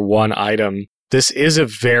 checking for one item. This is a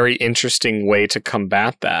very interesting way to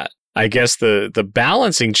combat that. I guess the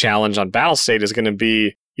balancing challenge on Battlestate is going to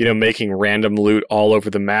be, making random loot all over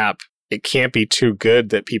the map. It can't be too good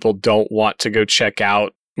that people don't want to go check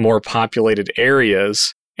out more populated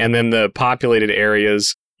areas. And then the populated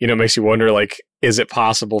areas, makes you wonder, is it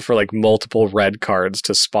possible for multiple red cards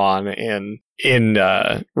to spawn in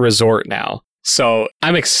Resort now? So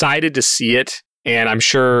I'm excited to see it, and I'm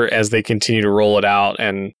sure as they continue to roll it out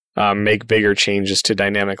and make bigger changes to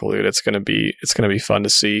dynamic loot, it's going to be fun to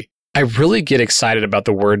see. I really get excited about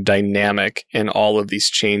the word dynamic in all of these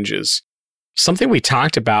changes. Something we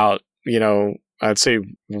talked about, I'd say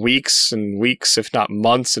weeks and weeks, if not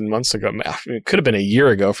months and months ago. It could have been a year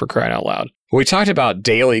ago, for crying out loud. We talked about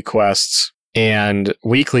daily quests and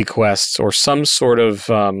weekly quests, or some sort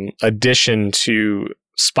of addition to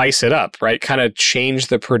spice it up, right? Kind of change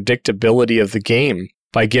the predictability of the game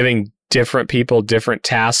by giving different people different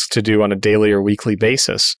tasks to do on a daily or weekly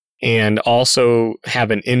basis, and also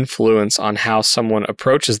have an influence on how someone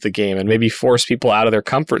approaches the game and maybe force people out of their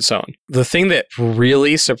comfort zone. The thing that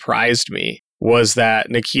really surprised me was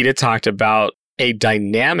that Nikita talked about a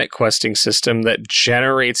dynamic questing system that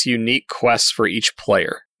generates unique quests for each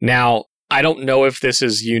player. Now, I don't know if this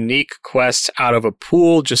is unique quests out of a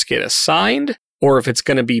pool just get assigned, or if it's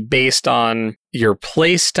going to be based on your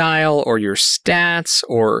play style or your stats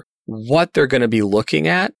or what they're going to be looking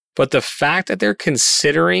at. But the fact that they're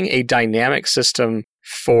considering a dynamic system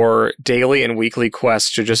for daily and weekly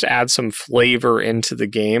quests to just add some flavor into the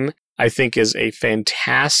game, I think is a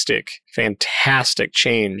fantastic, fantastic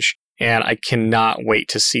change. And I cannot wait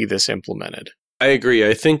to see this implemented. I agree.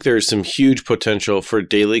 I think there's some huge potential for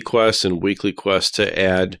daily quests and weekly quests to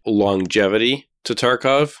add longevity to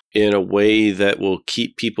Tarkov in a way that will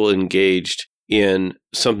keep people engaged in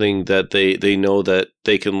something that they know that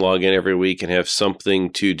they can log in every week and have something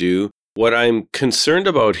to do. What I'm concerned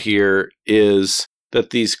about here is that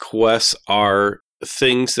these quests are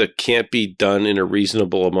things that can't be done in a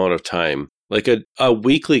reasonable amount of time. Like a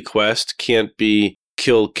weekly quest can't be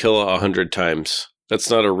kill 100 times. That's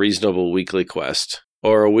not a reasonable weekly quest.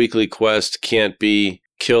 Or a weekly quest can't be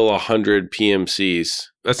kill 100 PMCs.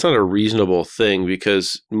 That's not a reasonable thing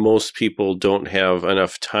because most people don't have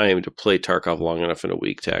enough time to play Tarkov long enough in a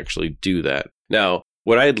week to actually do that. Now,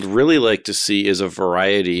 what I'd really like to see is a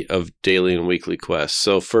variety of daily and weekly quests.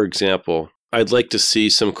 So, for example, I'd like to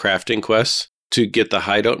see some crafting quests to get the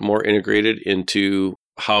hideout more integrated into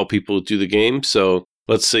how people do the game. So,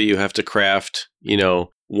 let's say you have to craft,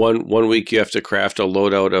 one week you have to craft a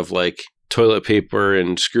loadout of toilet paper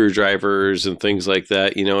and screwdrivers and things like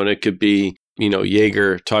that, and it could be,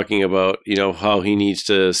 Jaeger talking about, how he needs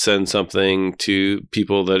to send something to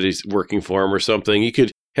people that he's working for him or something. You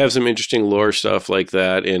could have some interesting lore stuff like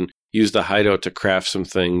that and use the hideout to craft some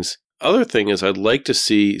things. Other thing is I'd like to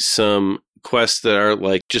see some quests that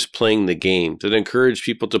are just playing the game, that encourage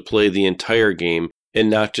people to play the entire game and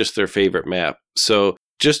not just their favorite map. So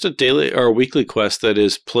just a daily or a weekly quest that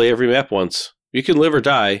is play every map once. You can live or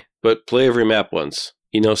die, but play every map once.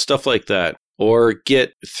 Stuff like that. Or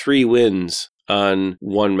get 3 wins on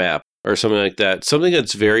one map or something like that. Something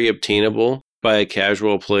that's very obtainable by a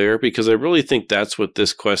casual player, because I really think that's what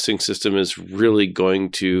this questing system is really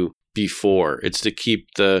going to be for. It's to keep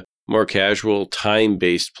the more casual,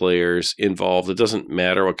 time-based players involved. It doesn't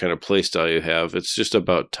matter what kind of playstyle you have. It's just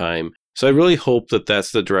about time. So I really hope that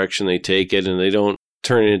that's the direction they take it and they don't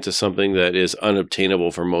turn it into something that is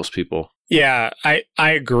unobtainable for most people. Yeah, I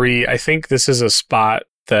agree. I think this is a spot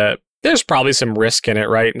that there's probably some risk in it,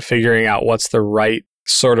 right? And figuring out what's the right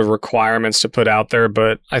sort of requirements to put out there.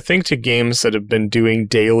 But I think to games that have been doing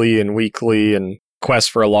daily and weekly and quests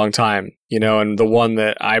for a long time, and the one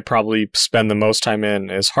that I probably spend the most time in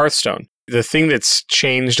is Hearthstone. The thing that's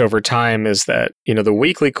changed over time is that, the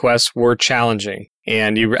weekly quests were challenging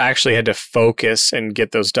and you actually had to focus and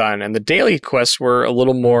get those done. And the daily quests were a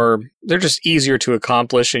little more, they're just easier to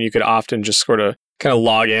accomplish and you could often just sort of kind of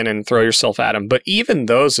log in and throw yourself at them. But even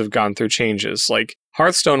those have gone through changes. Like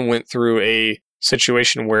Hearthstone went through a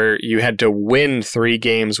situation where you had to win 3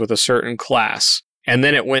 games with a certain class. And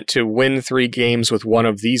then it went to win 3 games with one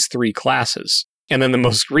of these 3 classes. And then the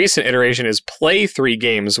most recent iteration is play 3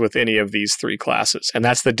 games with any of these 3 classes. And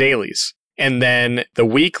that's the dailies. And then the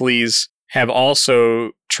weeklies have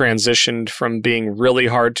also transitioned from being really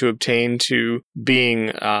hard to obtain to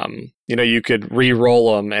being, you could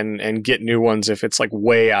re-roll them and get new ones if it's like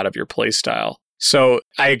way out of your play style. So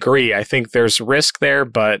I agree. I think there's risk there,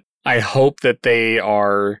 but I hope that they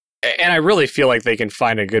are, and I really feel like they can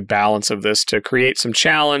find a good balance of this to create some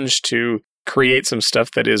challenge, to create some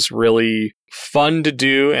stuff that is really fun to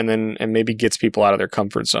do and maybe gets people out of their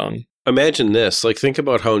comfort zone. Imagine this, think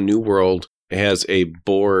about how New World has a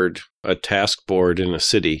board, a task board in a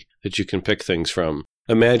city that you can pick things from.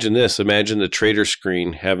 Imagine this, imagine the trader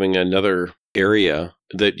screen having another area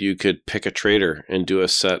that you could pick a trader and do a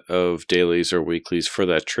set of dailies or weeklies for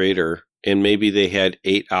that trader. And maybe they had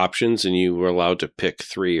 8 options and you were allowed to pick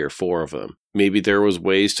 3 or 4 of them. Maybe there was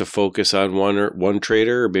ways to focus on one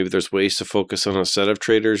trader, or maybe there's ways to focus on a set of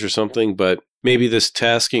traders or something. But maybe this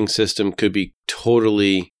tasking system could be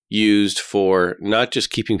totally used for not just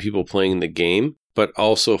keeping people playing the game, but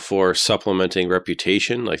also for supplementing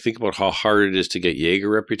reputation. Think about how hard it is to get Jaeger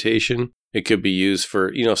reputation. It could be used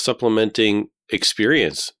for, supplementing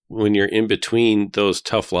experience when you're in between those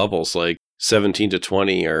tough levels, like 17 to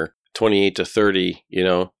 20 or 28 to 30,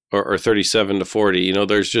 or 37 to 40.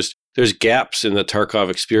 There's gaps in the Tarkov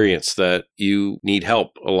experience that you need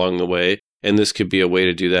help along the way. And this could be a way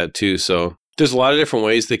to do that too. So there's a lot of different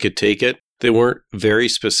ways they could take it. They weren't very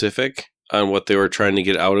specific on what they were trying to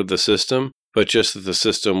get out of the system, but just that the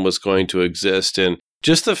system was going to exist. And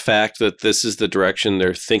just the fact that this is the direction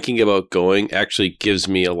they're thinking about going actually gives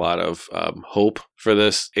me a lot of hope for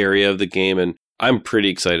this area of the game. And I'm pretty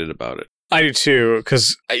excited about it. I do too,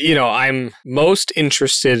 because, I'm most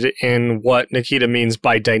interested in what Nikita means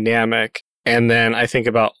by dynamic. And then I think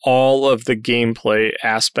about all of the gameplay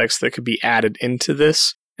aspects that could be added into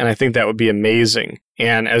this. And I think that would be amazing.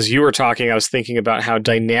 And as you were talking, I was thinking about how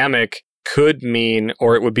dynamic could mean,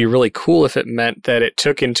 or it would be really cool if it meant that it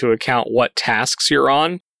took into account what tasks you're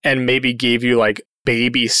on and maybe gave you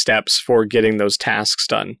baby steps for getting those tasks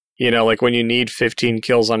done. When you need 15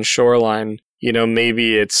 kills on Shoreline,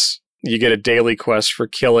 maybe it's you get a daily quest for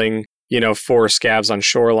killing, 4 scavs on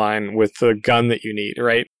Shoreline with the gun that you need,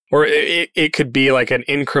 right? Or it could be like an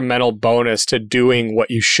incremental bonus to doing what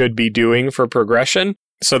you should be doing for progression.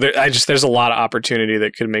 So there's a lot of opportunity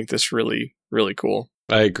that could make this really, really cool.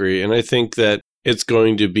 I agree. And I think that it's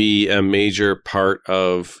going to be a major part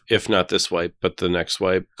of, if not this wipe, but the next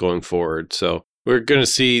wipe going forward. So we're going to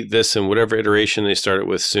see this in whatever iteration they start it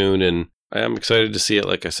with soon. And I'm excited to see it,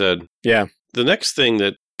 like I said. Yeah. The next thing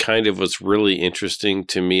that kind of was really interesting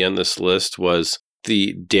to me on this list was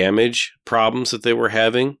the damage problems that they were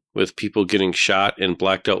having with people getting shot and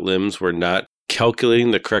blacked out limbs were not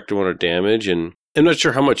calculating the correct amount of damage. And I'm not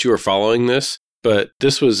sure how much you were following this, but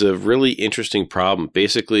this was a really interesting problem.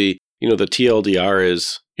 Basically, the TLDR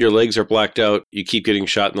is your legs are blacked out, you keep getting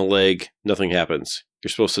shot in the leg, nothing happens. You're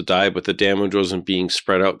supposed to die, but the damage wasn't being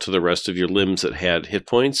spread out to the rest of your limbs that had hit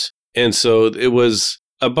points. And so it was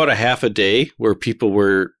about a half a day where people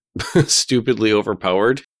were stupidly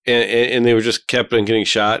overpowered and they were just kept on getting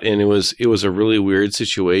shot. And it was a really weird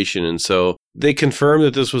situation. And so they confirmed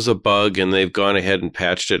that this was a bug and they've gone ahead and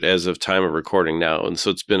patched it as of time of recording now. And so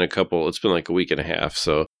it's been like a week and a half.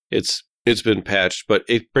 So it's been patched, but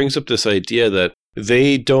it brings up this idea that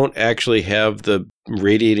they don't actually have the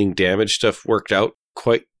radiating damage stuff worked out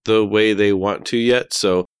quite the way they want to yet.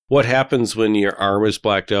 So what happens when your arm is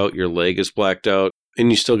blacked out, your leg is blacked out, and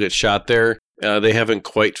you still get shot there? They haven't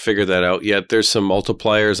quite figured that out yet. There's some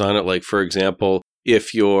multipliers on it. Like, for example,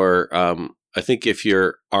 if your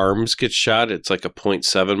arms get shot, it's like a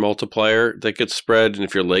 0.7 multiplier that gets spread. And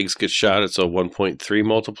if your legs get shot, it's a 1.3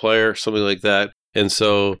 multiplier, something like that. And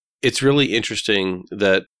so it's really interesting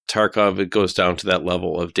that Tarkov, it goes down to that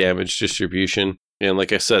level of damage distribution. And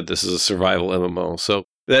like I said, this is a survival MMO. So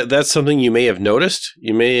that's something you may have noticed.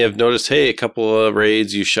 You may have noticed, hey, a couple of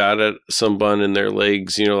raids, you shot at someone and their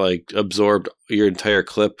legs, like absorbed your entire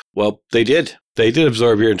clip. Well, they did. They did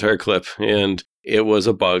absorb your entire clip, and it was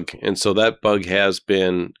a bug. And so that bug has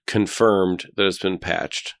been confirmed that it's been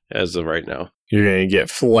patched as of right now. You're going to get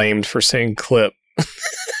flamed for saying clip.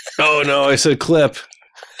 Oh, no, I said clip.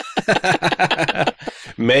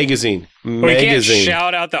 Magazine. We can't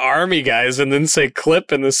shout out the army guys and then say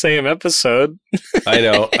clip in the same episode. I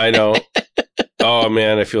know. Oh,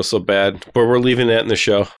 man, I feel so bad. But we're leaving that in the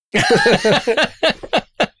show.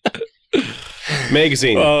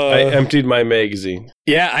 Magazine. I emptied my magazine.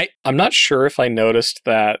 Yeah, I'm not sure if I noticed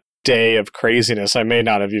that day of craziness. I may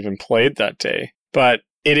not have even played that day. But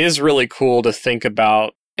it is really cool to think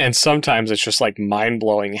about. And sometimes it's just like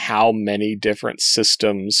mind-blowing how many different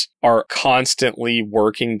systems are constantly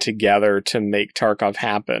working together to make Tarkov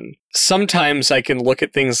happen. Sometimes I can look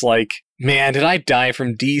at things like, man, did I die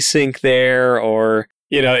from desync there? Or,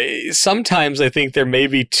 sometimes I think there may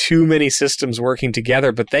be too many systems working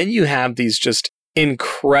together, but then you have these just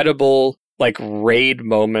incredible like raid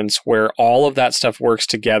moments where all of that stuff works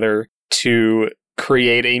together to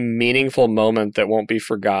create a meaningful moment that won't be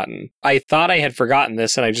forgotten. I thought I had forgotten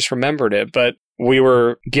this and I just remembered it, but we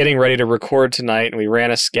were getting ready to record tonight and we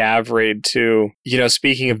ran a scav raid too.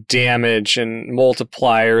 Speaking of damage and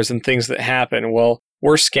multipliers and things that happen, well,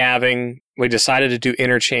 we're scavving. We decided to do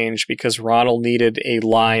interchange because Ronald needed a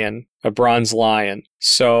lion, a bronze lion.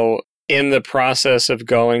 So in the process of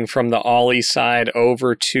going from the Ollie side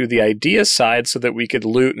over to the Idea side so that we could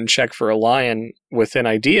loot and check for a lion within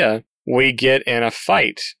Idea, we get in a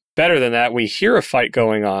fight. Better than that, we hear a fight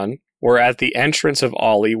going on. We're at the entrance of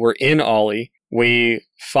Ollie. We're in Ollie. We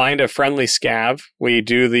find a friendly scav. We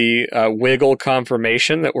do the wiggle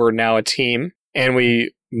confirmation that we're now a team. And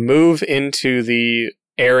we move into the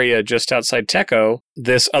area just outside Techo.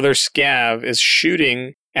 This other scav is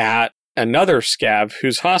shooting at another scav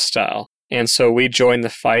who's hostile. And so we join the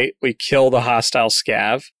fight. We kill the hostile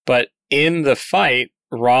scav. But in the fight,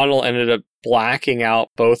 Ronald ended up blacking out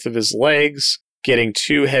both of his legs, getting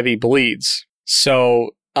 2 heavy bleeds.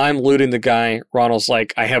 So I'm looting the guy. Ronald's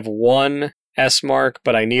like, I have 1 S mark,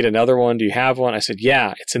 but I need another one. Do you have one? I said,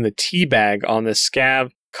 yeah, it's in the tea bag on this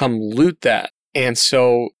scav. Come loot that. And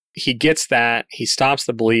so he gets that. He stops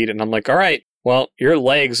the bleed. And I'm like, all right, well, your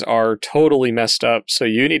legs are totally messed up. So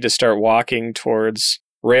you need to start walking towards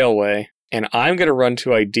Railway. And I'm going to run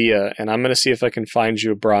to Idea. And I'm going to see if I can find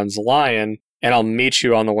you a bronze lion. And I'll meet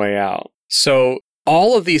you on the way out. So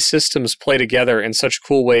all of these systems play together in such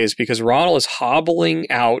cool ways because Ronald is hobbling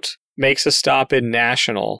out, makes a stop in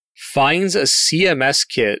National, finds a CMS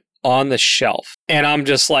kit on the shelf. And I'm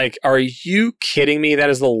just like, are you kidding me?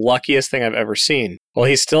 That is the luckiest thing I've ever seen. Well,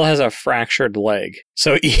 he still has a fractured leg.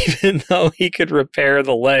 So even though he could repair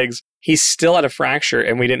the legs, he still had a fracture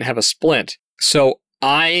and we didn't have a splint. So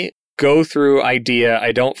I go through Idea.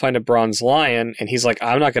 I don't find a bronze lion. And he's like,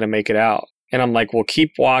 I'm not going to make it out. And I'm like, well,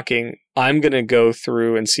 keep walking. I'm going to go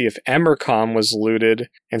through and see if Emercom was looted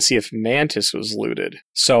and see if Mantis was looted.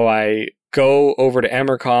 So I go over to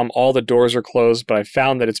Emercom. All the doors are closed, but I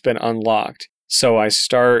found that it's been unlocked. So I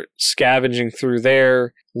start scavenging through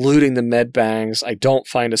there, looting the med bangs. I don't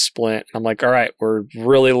find a splint. I'm like, all right, we're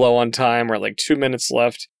really low on time. We're at like 2 minutes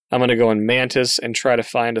left. I'm going to go in Mantis and try to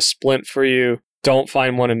find a splint for you. Don't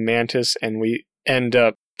find one in Mantis, and we end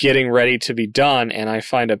up getting ready to be done, and I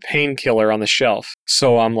find a painkiller on the shelf.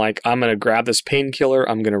 So I'm like, I'm going to grab this painkiller,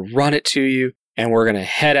 I'm going to run it to you, and we're going to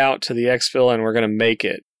head out to the exfil, and we're going to make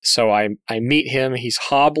it. So I meet him. He's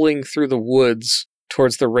hobbling through the woods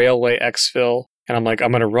towards the Railway exfil, and I'm like, I'm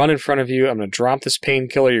going to run in front of you, I'm going to drop this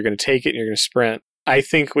painkiller, you're going to take it, and you're going to sprint. I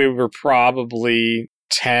think we were probably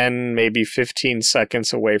 10, maybe 15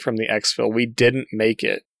 seconds away from the exfil. We didn't make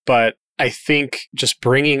it, but I think just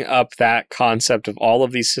bringing up that concept of all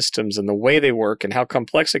of these systems and the way they work and how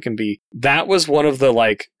complex it can be, that was one of the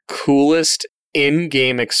like coolest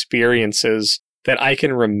in-game experiences that I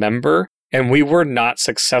can remember. And we were not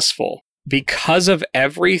successful because of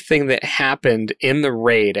everything that happened in the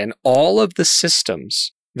raid and all of the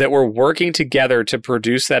systems that were working together to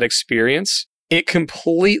produce that experience. It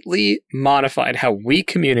completely modified how we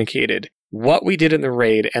communicated, what we did in the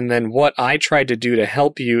raid, and then what I tried to do to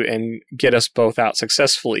help you and get us both out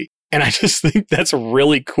successfully. And I just think that's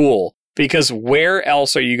really cool Because where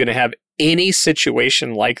else are you going to have any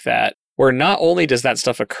situation like that where not only does that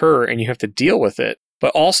stuff occur and you have to deal with it,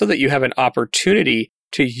 but also that you have an opportunity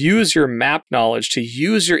to use your map knowledge, to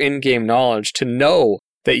use your in-game knowledge, to know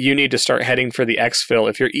that you need to start heading for the exfil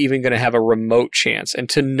if you're even going to have a remote chance, and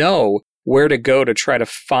to know where to go to try to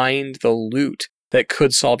find the loot that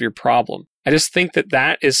could solve your problem. I just think that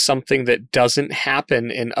that is something that doesn't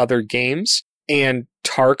happen in other games, and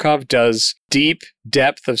Tarkov does deep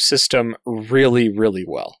depth of system really, really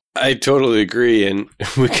well. I totally agree, and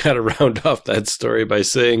we got to round off that story by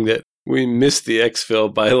saying that we missed the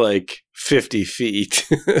exfil by like 50 feet.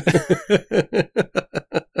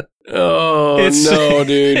 No,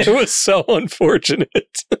 dude. It was so unfortunate.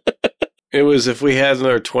 It was, if we had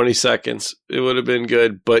another 20 seconds, it would have been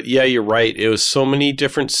good. But yeah, you're right. It was so many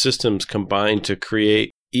different systems combined to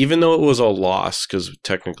create, even though it was a loss, because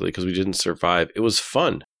we didn't survive, it was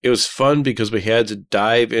fun. It was fun because we had to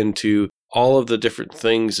dive into all of the different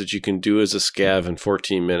things that you can do as a scav in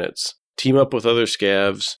 14 minutes. Team up with other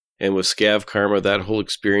scavs, and with Scav Karma, that whole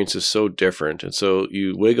experience is so different. And so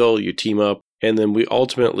you wiggle, you team up, and then we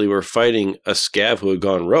ultimately were fighting a scav who had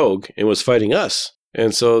gone rogue and was fighting us.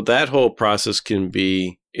 And so that whole process can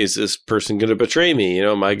be, is this person going to betray me?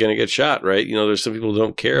 Am I going to get shot, right? There's some people who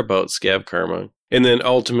don't care about Scav Karma. And then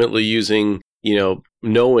ultimately using,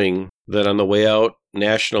 knowing that on the way out,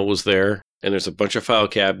 National was there, and there's a bunch of file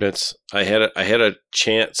cabinets. I had a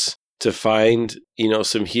chance to find,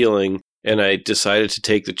 some healing, and I decided to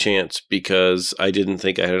take the chance because I didn't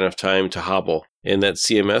think I had enough time to hobble. And that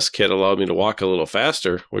CMS kit allowed me to walk a little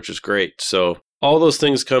faster, which is great. So all those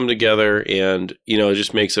things come together, and, it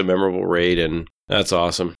just makes a memorable raid, and that's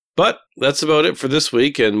awesome. But that's about it for this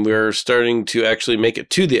week, and we're starting to actually make it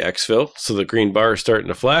to the exfil, so the green bar is starting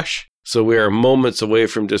to flash. So we are moments away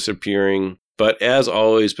from disappearing. But as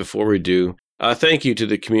always, before we do, thank you to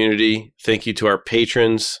the community. Thank you to our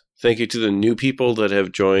patrons. Thank you to the new people that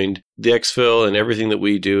have joined the exfil, and everything that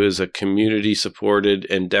we do is a community-supported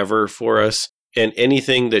endeavor for us. And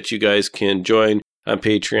anything that you guys can join on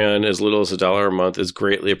Patreon, as little as $1 a month, is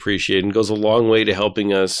greatly appreciated and goes a long way to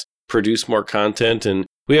helping us produce more content. And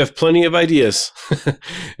we have plenty of ideas.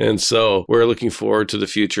 And so we're looking forward to the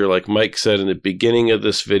future. Like Mike said in the beginning of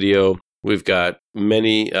this video, we've got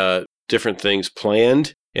many different things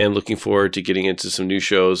planned, and looking forward to getting into some new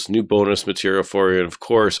shows, new bonus material for you, and of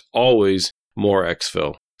course, always more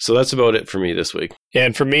exfil. So that's about it for me this week.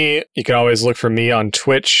 And for me, you can always look for me on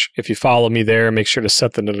Twitch. If you follow me there, make sure to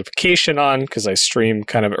set the notification on, because I stream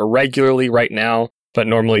kind of irregularly right now, but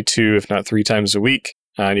normally 2, if not 3 times a week.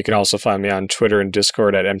 And you can also find me on Twitter and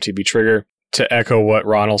Discord at MTBTrigger. To echo what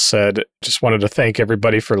Ronald said, just wanted to thank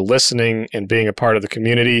everybody for listening and being a part of the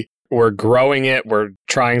community. We're growing it. We're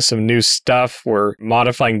trying some new stuff. We're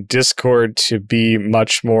modifying Discord to be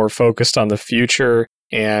much more focused on the future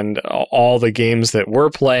and all the games that we're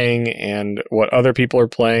playing and what other people are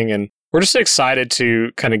playing. And we're just excited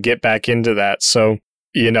to kind of get back into that. So,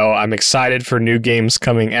 I'm excited for new games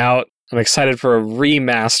coming out. I'm excited for a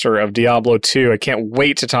remaster of Diablo 2. I can't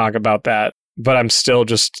wait to talk about that. But I'm still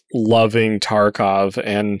just loving Tarkov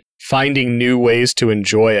and finding new ways to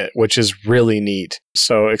enjoy it, which is really neat.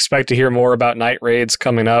 So expect to hear more about night raids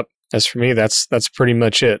coming up. As for me, that's pretty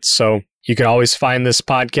much it. So you can always find this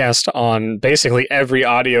podcast on basically every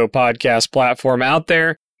audio podcast platform out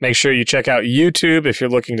there. Make sure you check out YouTube if you're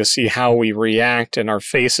looking to see how we react and our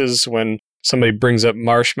faces when somebody brings up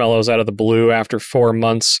marshmallows out of the blue after 4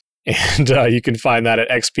 months. And you can find that at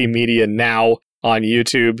XP Media Now on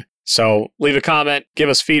YouTube. So leave a comment, give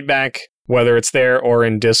us feedback, whether it's there or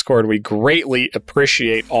in Discord. We greatly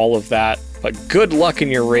appreciate all of that. But good luck in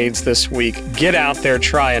your raids this week. Get out there,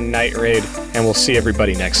 try a night raid, and we'll see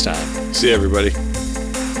everybody next time. See everybody.